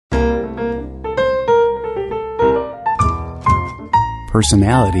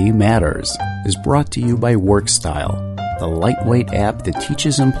Personality Matters is brought to you by WorkStyle, the lightweight app that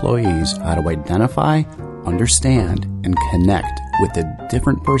teaches employees how to identify, understand, and connect with the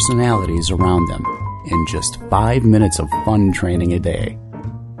different personalities around them in just 5 minutes of fun training a day.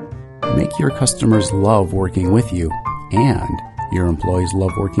 Make your customers love working with you and your employees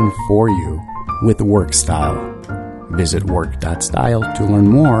love working for you with WorkStyle. Visit work.style to learn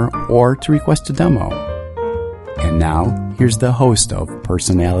more or to request a demo. And now, here's the host of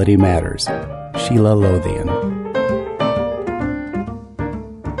Personality Matters, Sheila Lothian.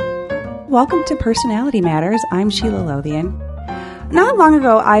 Welcome to Personality Matters. I'm Sheila Lothian. Not long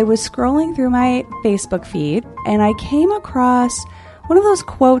ago, I was scrolling through my Facebook feed, and I came across one of those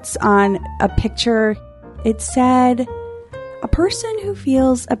quotes on a picture. It said, "A person who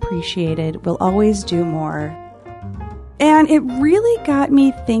feels appreciated will always do more." And it really got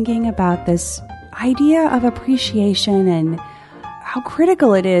me thinking about this idea of appreciation and how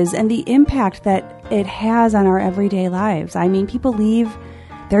critical it is and the impact that it has on our everyday lives. I mean, people leave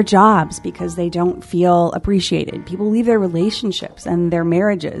their jobs because they don't feel appreciated. People leave their relationships and their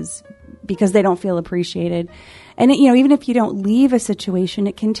marriages because they don't feel appreciated. And, even if you don't leave a situation,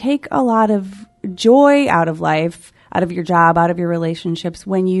 it can take a lot of joy out of life, out of your job, out of your relationships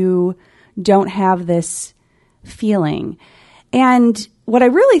when you don't have this feeling. And what I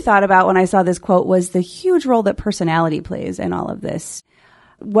really thought about when I saw this quote was the huge role that personality plays in all of this.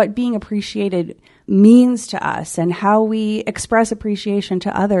 What being appreciated means to us and how we express appreciation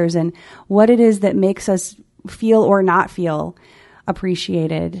to others and what it is that makes us feel or not feel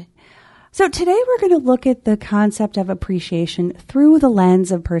appreciated. So today we're going to look at the concept of appreciation through the lens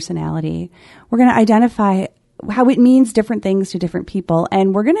of personality. We're going to identify how it means different things to different people,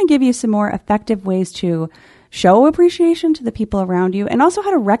 and we're going to give you some more effective ways to show appreciation to the people around you, and also how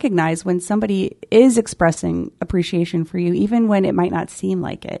to recognize when somebody is expressing appreciation for you, even when it might not seem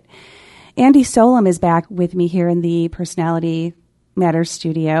like it. Andy Solom is back with me here in the Personality Matters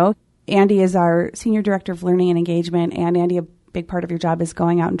studio. Andy is our Senior Director of Learning and Engagement, and Andy, a big part of your job is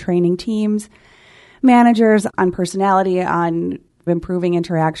going out and training teams, managers on personality, on improving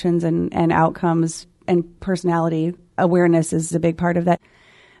interactions and outcomes, and personality awareness is a big part of that.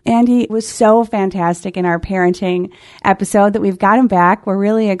 Andy was so fantastic in our parenting episode that we've got him back. We're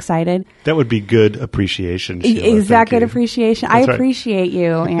really excited. That would be good appreciation, Sheila. Is that good appreciation? That's I appreciate you,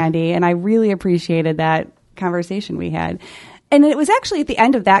 Andy, and I really appreciated that conversation we had. And it was actually at the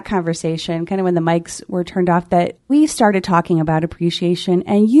end of that conversation, kind of when the mics were turned off, that we started talking about appreciation.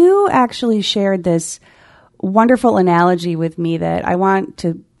 And you actually shared this wonderful analogy with me that I want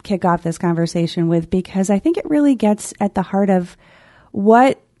to kick off this conversation with, because I think it really gets at the heart of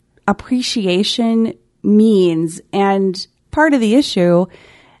what appreciation means. And part of the issue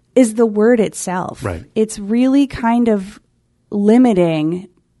is the word itself. Right. It's really kind of limiting.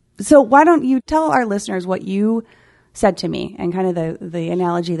 So why don't you tell our listeners what you said to me and kind of the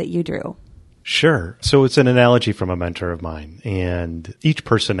analogy that you drew? Sure. So it's an analogy from a mentor of mine. And each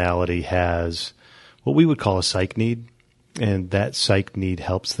personality has what we would call a psych need. And that psych need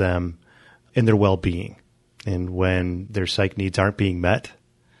helps them in their well-being. And when their psych needs aren't being met,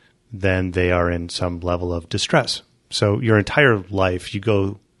 then they are in some level of distress. So your entire life, you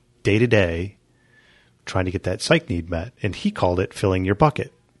go day to day trying to get that psych need met. And he called it filling your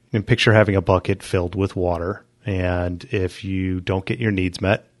bucket. And picture having a bucket filled with water. And if you don't get your needs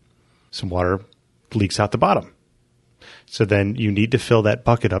met, some water leaks out the bottom. So then you need to fill that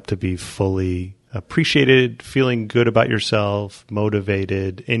bucket up to be fully appreciated, feeling good about yourself,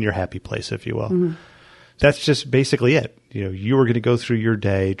 motivated, in your happy place, if you will. Mm-hmm. That's just basically it. You were going to go through your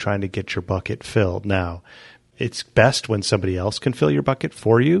day trying to get your bucket filled. Now, it's best when somebody else can fill your bucket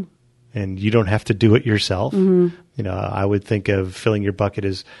for you and you don't have to do it yourself. Mm-hmm. I would think of filling your bucket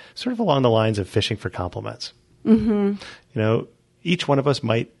as sort of along the lines of fishing for compliments. Mm-hmm. Each one of us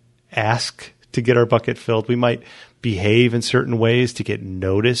might ask to get our bucket filled. We might behave in certain ways to get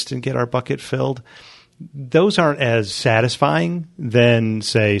noticed and get our bucket filled. Those aren't as satisfying than,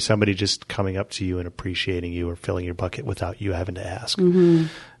 say, somebody just coming up to you and appreciating you or filling your bucket without you having to ask. Mm-hmm.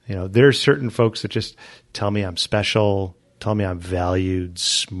 There are certain folks that just tell me I'm special, tell me I'm valued,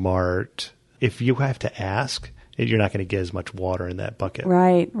 smart. If you have to ask, you're not going to get as much water in that bucket.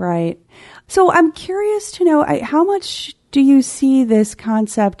 Right. So I'm curious to know, how much do you see this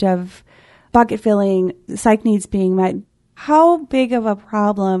concept of bucket filling, psych needs being met? How big of a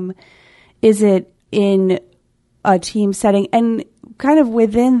problem is it in a team setting? And kind of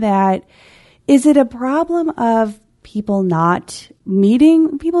within that, is it a problem of people not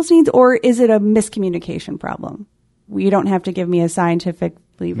meeting people's needs, or is it a miscommunication problem? You don't have to give me a scientific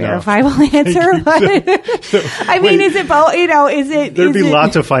statistically verifiable answer. But I mean, is it both? Is it? There'd be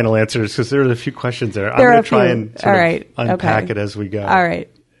lots of final answers because there are a few questions there. I'm going to try and sort of unpack it as we go. All right.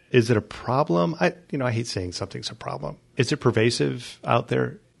 Is it a problem? I hate saying something's a problem. Is it pervasive out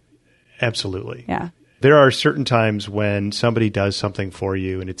there? Absolutely. Yeah. There are certain times when somebody does something for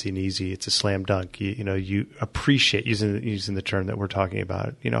you and it's an easy, it's a slam dunk. You appreciate using the term that we're talking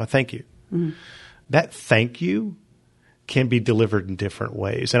about. A thank you. Mm-hmm. That thank you can be delivered in different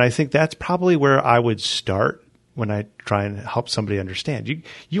ways, and I think that's probably where I would start when I try and help somebody understand.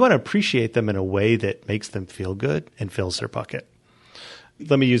 You want to appreciate them in a way that makes them feel good and fills their bucket.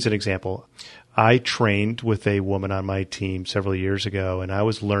 Let me use an example. I trained with a woman on my team several years ago, and I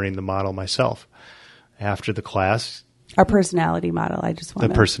was learning the model myself. After the class. Our personality model. I just want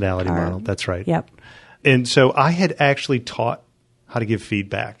the personality model. That's right. Yep. And so I had actually taught how to give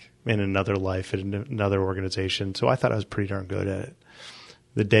feedback in another life, in another organization. So I thought I was pretty darn good at it.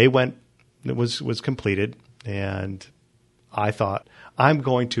 The day was completed, and I thought, I'm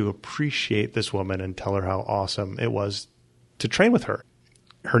going to appreciate this woman and tell her how awesome it was to train with her.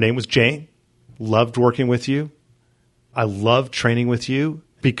 Her name was Jane. Loved working with you. I loved training with you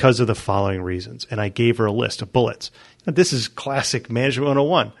because of the following reasons. And I gave her a list of bullets. Now, this is classic Management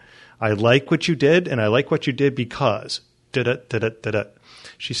 101. I like what you did, and I like what you did because da-da-da-da-da-da.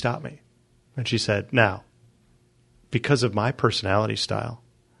 She stopped me, and she said, now, because of my personality style,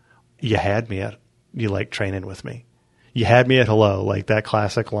 you liked training with me. You had me at hello, like that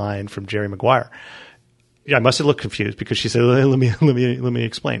classic line from Jerry Maguire. I must have looked confused because she said, let me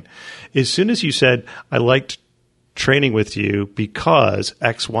explain. As soon as you said, I liked training with you because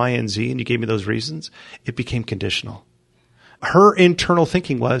X, Y, and Z, and you gave me those reasons, it became conditional. Her internal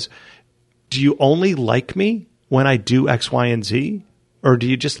thinking was, do you only like me when I do X, Y, and Z, or do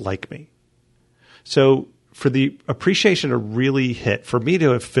you just like me? So for the appreciation to really hit, for me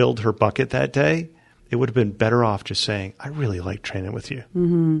to have filled her bucket that day, it would have been better off just saying, I really like training with you.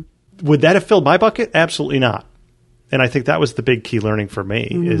 Mm-hmm. Would that have filled my bucket? Absolutely not. And I think that was the big key learning for me,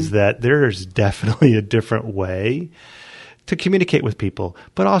 is that there is definitely a different way to communicate with people,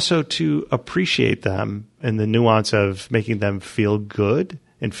 but also to appreciate them and the nuance of making them feel good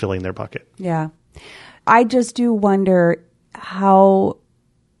and filling their bucket. Yeah. I just do wonder how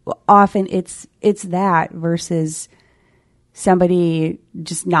often it's that versus somebody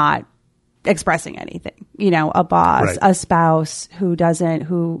just not expressing anything, a boss, right. A spouse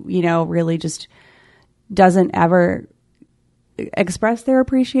who really just doesn't ever express their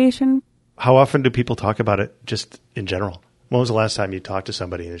appreciation. How often do people talk about it just in general? When was the last time you talked to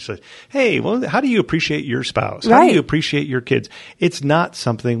somebody and it's like, hey, well, how do you appreciate your spouse? How do you appreciate your kids? It's not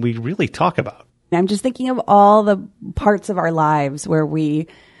something we really talk about. I'm just thinking of all the parts of our lives where we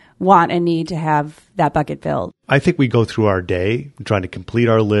want and need to have that bucket filled. I think we go through our day trying to complete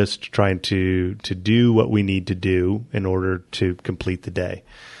our list, trying to do what we need to do in order to complete the day.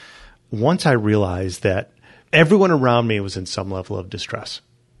 Once I realized that everyone around me was in some level of distress.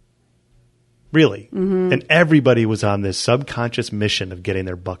 Really. Mm-hmm. And everybody was on this subconscious mission of getting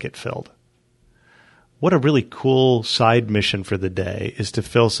their bucket filled. What a really cool side mission for the day is to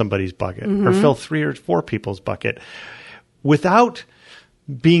fill somebody's bucket or fill 3 or 4 people's bucket without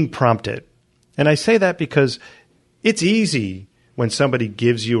being prompted. And I say that because it's easy when somebody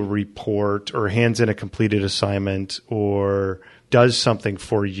gives you a report or hands in a completed assignment or does something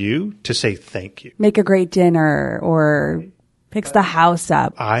for you to say thank you. Make a great dinner or fix the house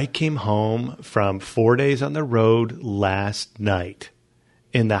up. I came home from 4 days on the road last night,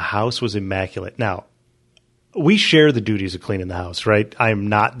 and the house was immaculate. Now, we share the duties of cleaning the house, right? I am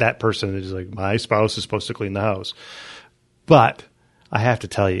not that person that is like, my spouse is supposed to clean the house. But I have to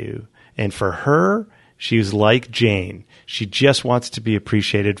tell you, and for her, she was like Jane. She just wants to be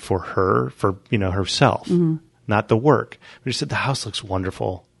appreciated for herself, not the work. But she said, the house looks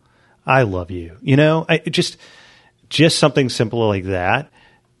wonderful. I love you. Just something simple like that,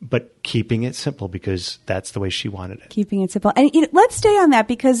 but keeping it simple because that's the way she wanted it. Keeping it simple. And let's stay on that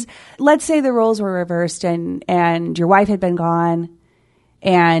because let's say the roles were reversed and your wife had been gone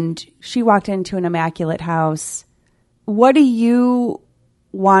and she walked into an immaculate house. What do you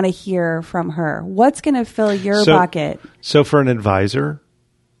want to hear from her? What's going to fill your bucket? So for an advisor,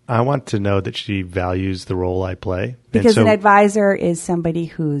 I want to know that she values the role I play. Because an advisor is somebody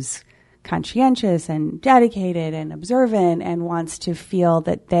who's conscientious and dedicated and observant and wants to feel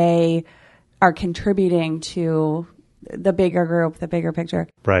that they are contributing to the bigger group, the bigger picture.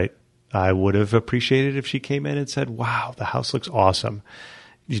 Right. I would have appreciated if she came in and said, wow, the house looks awesome.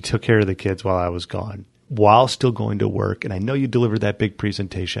 You took care of the kids while I was gone, while still going to work. And I know you delivered that big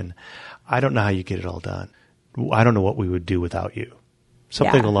presentation. I don't know how you get it all done. I don't know what we would do without you.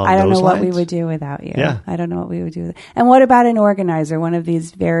 something along I don't those know lines. what we would do without you. Yeah. I don't know what we would do. And what about an organizer, one of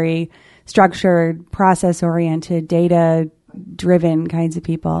these very structured, process-oriented, data-driven kinds of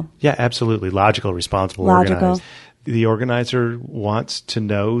people? Yeah, absolutely. Logical, responsible, organized. The organizer wants to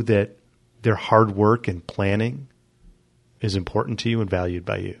know that their hard work and planning is important to you and valued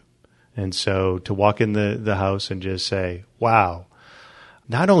by you. And so to walk in the house and just say, wow,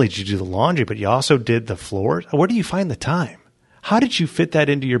 not only did you do the laundry, but you also did the floors. Where do you find the time? How did you fit that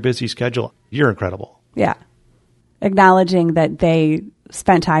into your busy schedule? You're incredible. Yeah. Acknowledging that they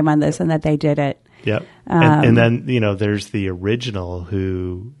spent time on this and that they did it. Yep. And then, there's the original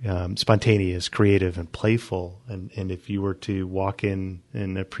who spontaneous, creative, and playful. And if you were to walk in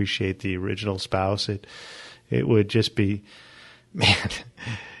and appreciate the original spouse, it would just be, man,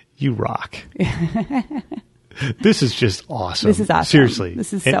 you rock. This is just awesome. This is awesome. Seriously.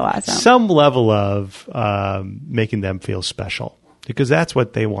 This is so awesome. Some level of making them feel special, because that's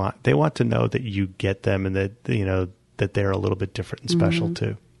what they want. They want to know that you get them and that, that they're a little bit different and special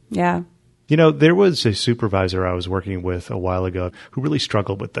too. Yeah. There was a supervisor I was working with a while ago who really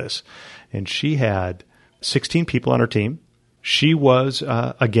struggled with this. And she had 16 people on her team. She was,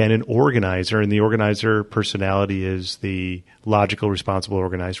 again, an organizer, and the organizer personality is the logical, responsible,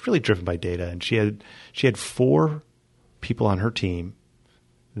 organized, really driven by data. And she had 4 people on her team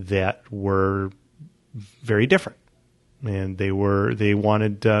that were very different. And they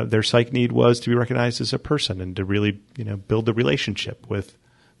wanted, their psych need was to be recognized as a person and to really, build a relationship with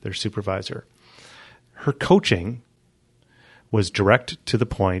their supervisor. Her coaching was direct to the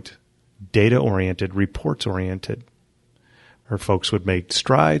point, data-oriented, reports-oriented. Her folks would make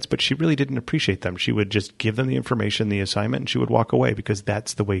strides, but she really didn't appreciate them. She would just give them the information, the assignment, and she would walk away because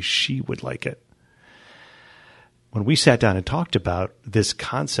that's the way she would like it. When we sat down and talked about this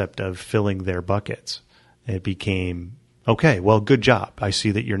concept of filling their buckets, it became, okay, well, good job. I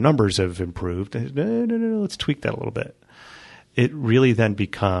see that your numbers have improved. No, let's tweak that a little bit. It really then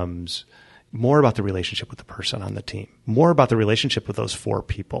becomes more about the relationship with the person on the team, more about the relationship with those 4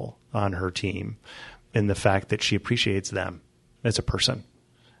 people on her team, and the fact that she appreciates them as a person.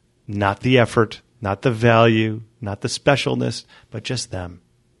 Not the effort, not the value, not the specialness, but just them.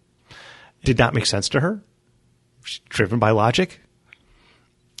 Did not make sense to her. She's driven by logic,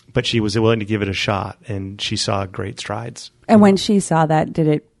 but she was willing to give it a shot, and she saw great strides. And when she saw that, did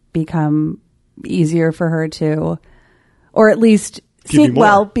it become easier for her to, or at least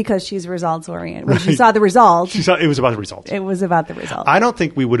because she's results oriented. When she saw the results, it was about the results. It was about the results. I don't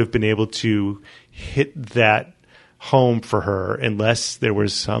think we would have been able to hit that home for her unless there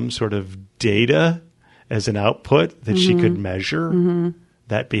was some sort of data as an output that she could measure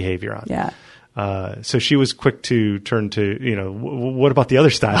that behavior on. Yeah. So she was quick to turn to, what about the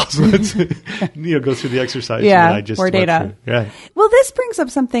other styles? Let's, go through the exercise. Yeah, I just or data. Yeah. Well, this brings up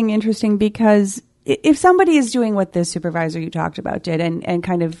something interesting, because if somebody is doing what this supervisor you talked about did and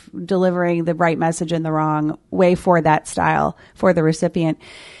kind of delivering the right message in the wrong way for that style for the recipient,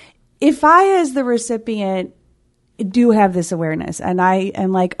 if I, as the recipient, do have this awareness and I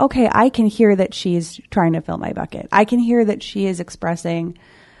am like, okay, I can hear that she's trying to fill my bucket. I can hear that she is expressing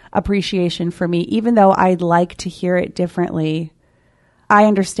appreciation for me, even though I'd like to hear it differently. I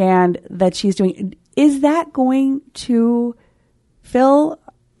understand that she's doing. Is that going to fill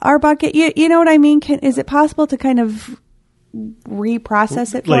our bucket? You know what I mean? Is it possible to kind of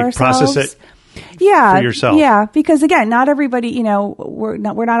reprocess it for ourselves? Process it for yourself. Yeah, because again, not everybody, we're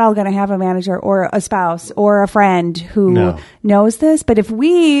not all going to have a manager or a spouse or a friend who knows this. But if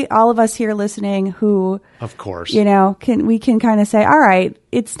all of us here listening who, of course, we can kind of say, all right,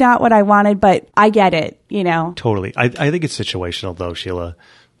 it's not what I wanted, but I get it, Totally. I think it's situational though, Sheila.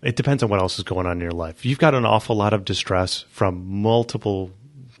 It depends on what else is going on in your life. You've got an awful lot of distress from multiple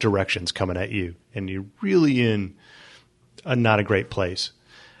directions coming at you, and you're really in not a great place.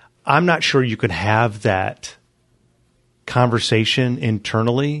 I'm not sure you could have that conversation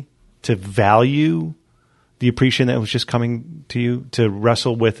internally to value the appreciation that was just coming to you, to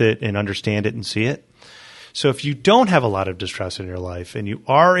wrestle with it and understand it and see it. So if you don't have a lot of distress in your life and you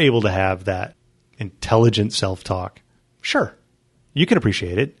are able to have that intelligent self-talk, sure, you can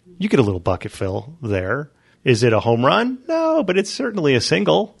appreciate it. You get a little bucket fill there. Is it a home run? No, but it's certainly a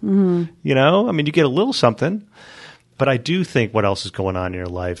single. Mm-hmm. You get a little something. But I do think what else is going on in your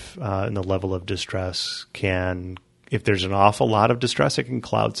life and the level of distress if there's an awful lot of distress, it can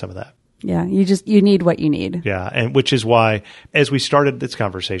cloud some of that. Yeah, you need what you need. Yeah, and which is why, as we started this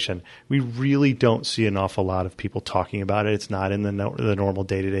conversation, we really don't see an awful lot of people talking about it. It's not in the normal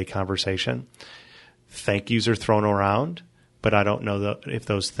day-to-day conversation. Thank yous are thrown around, but I don't know if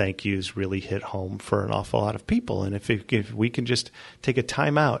those thank yous really hit home for an awful lot of people. And if we can just take a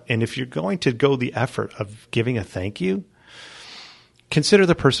time out, and if you're going to go the effort of giving a thank you, consider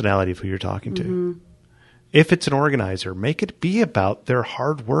the personality of who you're talking to. Mm-hmm. If it's an organizer, make it be about their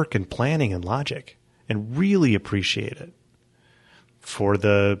hard work and planning and logic, and really appreciate it. For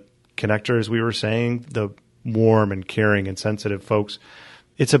the connectors, we were saying, the warm and caring and sensitive folks,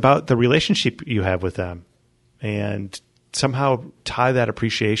 it's about the relationship you have with them, and somehow tie that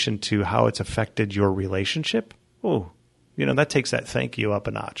appreciation to how it's affected your relationship. Oh, that takes that thank you up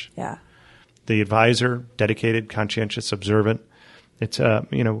a notch. Yeah. The advisor, dedicated, conscientious, observant. It's,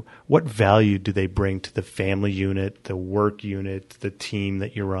 what value do they bring to the family unit, the work unit, the team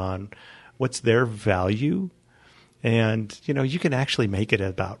that you're on? What's their value? And, you can actually make it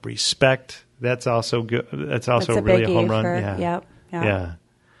about respect. That's also good. That's also really a home run. Yeah.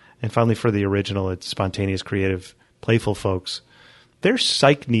 And finally, for the original, it's spontaneous, creative, playful folks. Their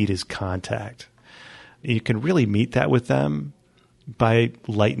psych need is contact. You can really meet that with them by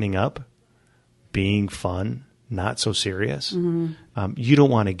lightening up, being fun, not so serious. Mm-hmm. You don't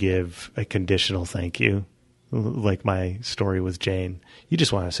want to give a conditional thank you, like my story with Jane. You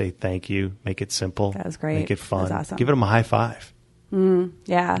just want to say thank you, make it simple. That was great. Make it fun. That was awesome. Give them a high five.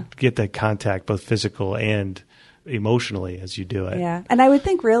 Yeah. Get that contact, both physical and emotionally, as you do it. Yeah. And I would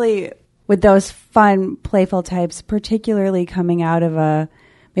think really with those fun, playful types, particularly coming out of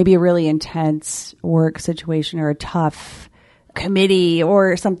maybe a really intense work situation or a tough committee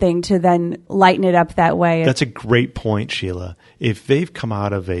or something, to then lighten it up that way. That's a great point, Sheila. If they've come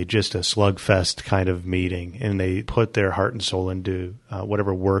out of just a slugfest kind of meeting and they put their heart and soul into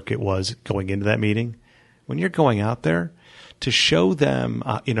whatever work it was going into that meeting, when you're going out there, to show them,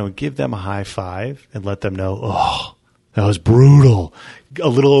 give them a high five and let them know, oh, that was brutal, a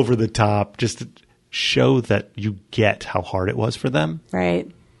little over the top, just to show that you get how hard it was for them.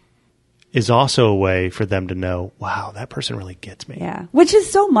 Right. Is also a way for them to know, wow, that person really gets me. Yeah. Which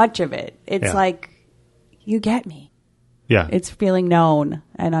is so much of it. It's like, you get me. Yeah. It's feeling known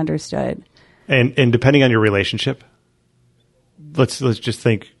and understood. And depending on your relationship, let's just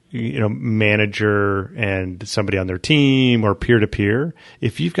think, manager and somebody on their team or peer to peer.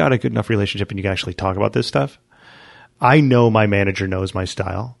 If you've got a good enough relationship and you can actually talk about this stuff, I know my manager knows my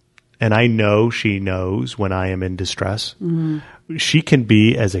style. And I know she knows when I am in distress. Mm-hmm. She can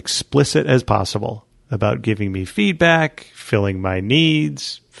be as explicit as possible about giving me feedback, filling my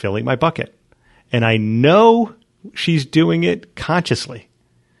needs, filling my bucket. And I know she's doing it consciously.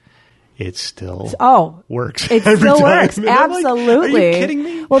 It still works. It still works. Absolutely. Like, are you kidding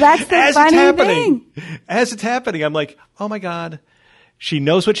me? Well, that's the funny thing. As it's happening, I'm like, oh my God, she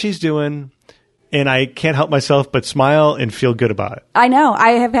knows what she's doing. And I can't help myself but smile and feel good about it. I know.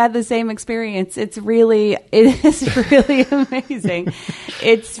 I have had the same experience. It is really amazing.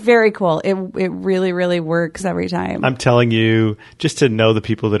 It's very cool. It really, really works every time. I'm telling you, just to know the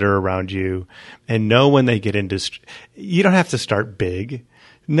people that are around you and know when they get into, you don't have to start big.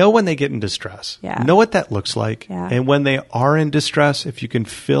 Know when they get in distress. Yeah. Know what that looks like. Yeah. And when they are in distress, if you can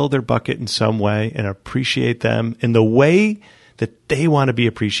fill their bucket in some way and appreciate them in the way that they want to be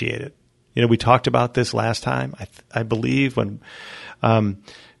appreciated. We talked about this last time, I believe, but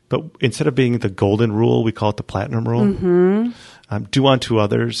instead of being the golden rule, we call it the platinum rule. Mm-hmm. Do unto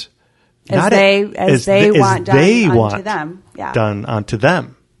others as they want unto them. Yeah. Done unto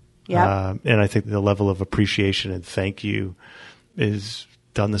them. Yeah. And I think the level of appreciation and thank you is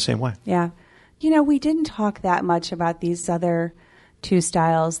done the same way. Yeah. We didn't talk that much about these other two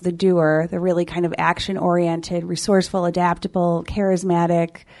styles, the doer, the really kind of action-oriented, resourceful, adaptable,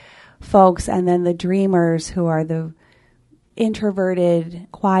 charismatic folks, and then the dreamers, who are the introverted,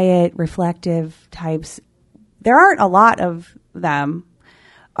 quiet, reflective types. There aren't a lot of them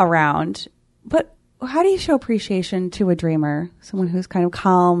around, but how do you show appreciation to a dreamer, someone who's kind of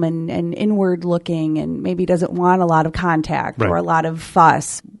calm and inward looking and maybe doesn't want a lot of contact or a lot of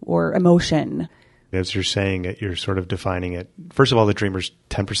fuss or emotion? As you're saying it, you're sort of defining it. First of all, the dreamer's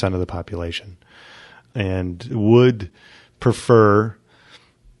 10% of the population and would prefer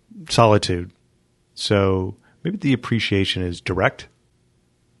solitude. So maybe the appreciation is direct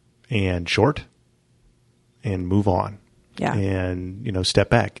and short and move on. Yeah. And, step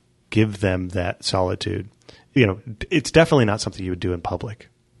back. Give them that solitude. It's definitely not something you would do in public.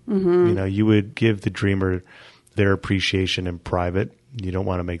 Mm-hmm. You would give the dreamer their appreciation in private. You don't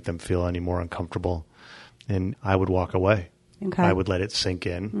want to make them feel any more uncomfortable. And I would walk away. Okay. I would let it sink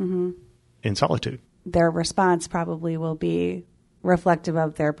in solitude. Their response probably will be reflective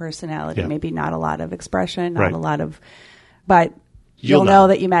of their personality. Yeah. Maybe not a lot of expression, not a lot of, but you'll know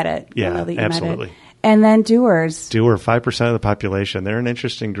that you met it. Yeah, you'll know that you absolutely. met it. And then doers. 5% of the population. They're an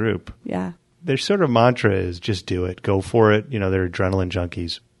interesting group. Yeah. Their sort of mantra is just do it. Go for it. They're adrenaline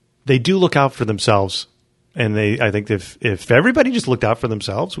junkies. They do look out for themselves. And I think if everybody just looked out for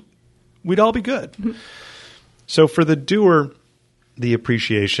themselves, we'd all be good. Mm-hmm. So for the doer, the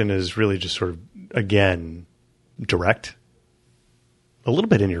appreciation is really just sort of, again, direct, a little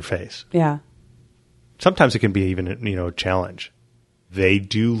bit in your face. Yeah. Sometimes it can be even, a challenge. They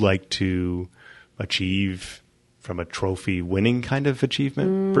do like to achieve from a trophy winning kind of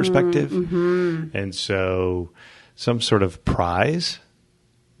achievement perspective. Mm-hmm. And so some sort of prize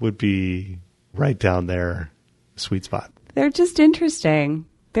would be right down their sweet spot. They're just interesting.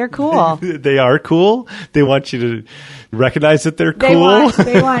 They're cool. They are cool. They want you to recognize that they're cool.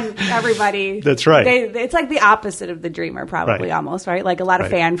 They want everybody. That's right. It's like the opposite of the dreamer, probably, almost, right? Like a lot of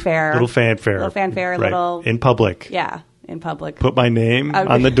fanfare. Little fanfare. Right. Little in public. Yeah, in public. Put my name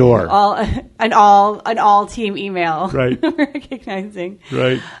on the door. An all team email. Right. Recognizing.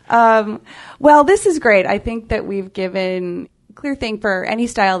 Right. Well, this is great. I think that we've given clear thing for any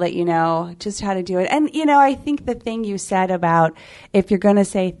style that just how to do it. And, I think the thing you said about if you're going to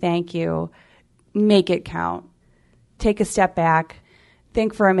say thank you, make it count. Take a step back.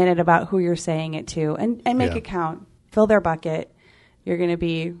 Think for a minute about who you're saying it to and make it count. Fill their bucket. You're going to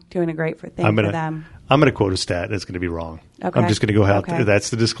be doing a great thing for them. I'm going to quote a stat. It's going to be wrong. Okay. I'm just going to go out there.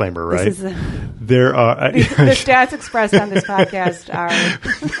 That's the disclaimer, right? There are the stats expressed on this podcast are.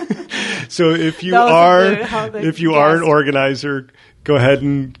 So if you are an organizer, go ahead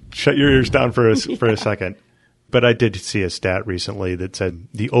and shut your ears down for a second. But I did see a stat recently that said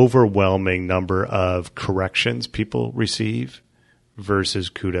the overwhelming number of corrections people receive versus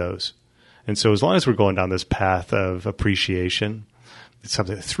kudos. And so as long as we're going down this path of appreciation, it's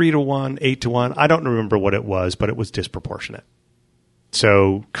something 3-1, 8-1. I don't remember what it was, but it was disproportionate.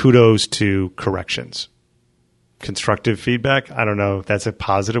 So kudos to corrections. Constructive feedback, I don't know. That's a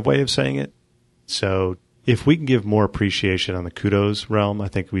positive way of saying it. So if we can give more appreciation on the kudos realm, I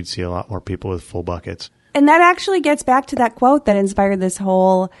think we'd see a lot more people with full buckets. And that actually gets back to that quote that inspired this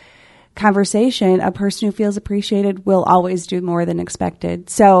whole conversation. A person who feels appreciated will always do more than expected.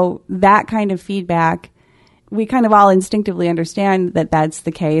 So that kind of feedback, we kind of all instinctively understand that that's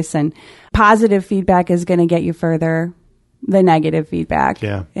the case. And positive feedback is going to get you further than negative feedback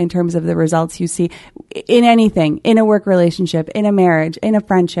in terms of the results you see in anything, in a work relationship, in a marriage, in a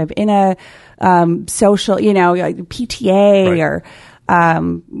friendship, in a social, PTA or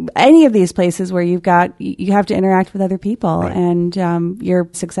any of these places where you have to interact with other people and your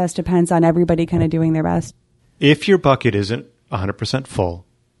success depends on everybody kind of doing their best. If your bucket isn't 100% full,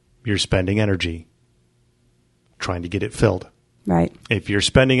 you're spending energy trying to get it filled. Right. If you're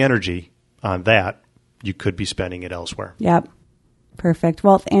spending energy on that, you could be spending it elsewhere. Yep. Perfect.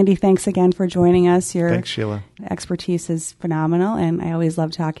 Well, Andy, thanks again for joining us. Thanks, Sheila. Expertise is phenomenal, and I always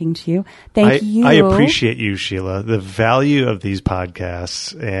love talking to you. Thank you. I appreciate you, Sheila. The value of these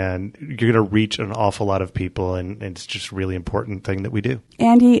podcasts, and you're going to reach an awful lot of people, and it's just a really important thing that we do.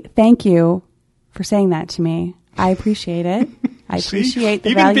 Andy, thank you for saying that to me. I appreciate it. I appreciate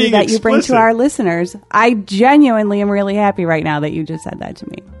the value that you bring to our listeners. I genuinely am really happy right now that you just said that to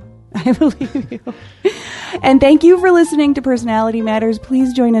me. I believe you. And thank you for listening to Personality Matters.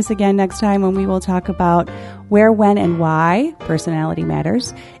 Please join us again next time when we will talk about where, when, and why personality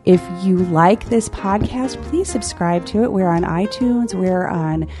matters. If you like this podcast, please subscribe to it. We're on iTunes. We're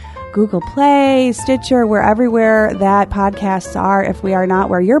on Google Play, Stitcher. We're everywhere that podcasts are. If we are not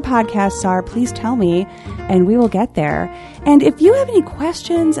where your podcasts are, please tell me and we will get there. And if you have any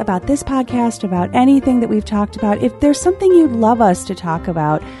questions about this podcast, about anything that we've talked about, if there's something you'd love us to talk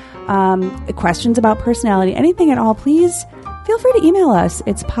about, questions about personality, anything at all, please feel free to email us.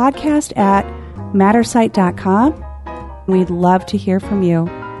 It's podcast@mattersight.com. We'd love to hear from you.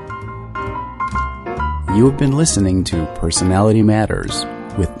 You have been listening to Personality Matters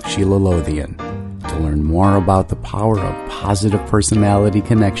with Sheila Lothian. To learn more about the power of positive personality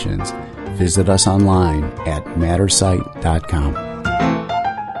connections, visit us online at mattersight.com.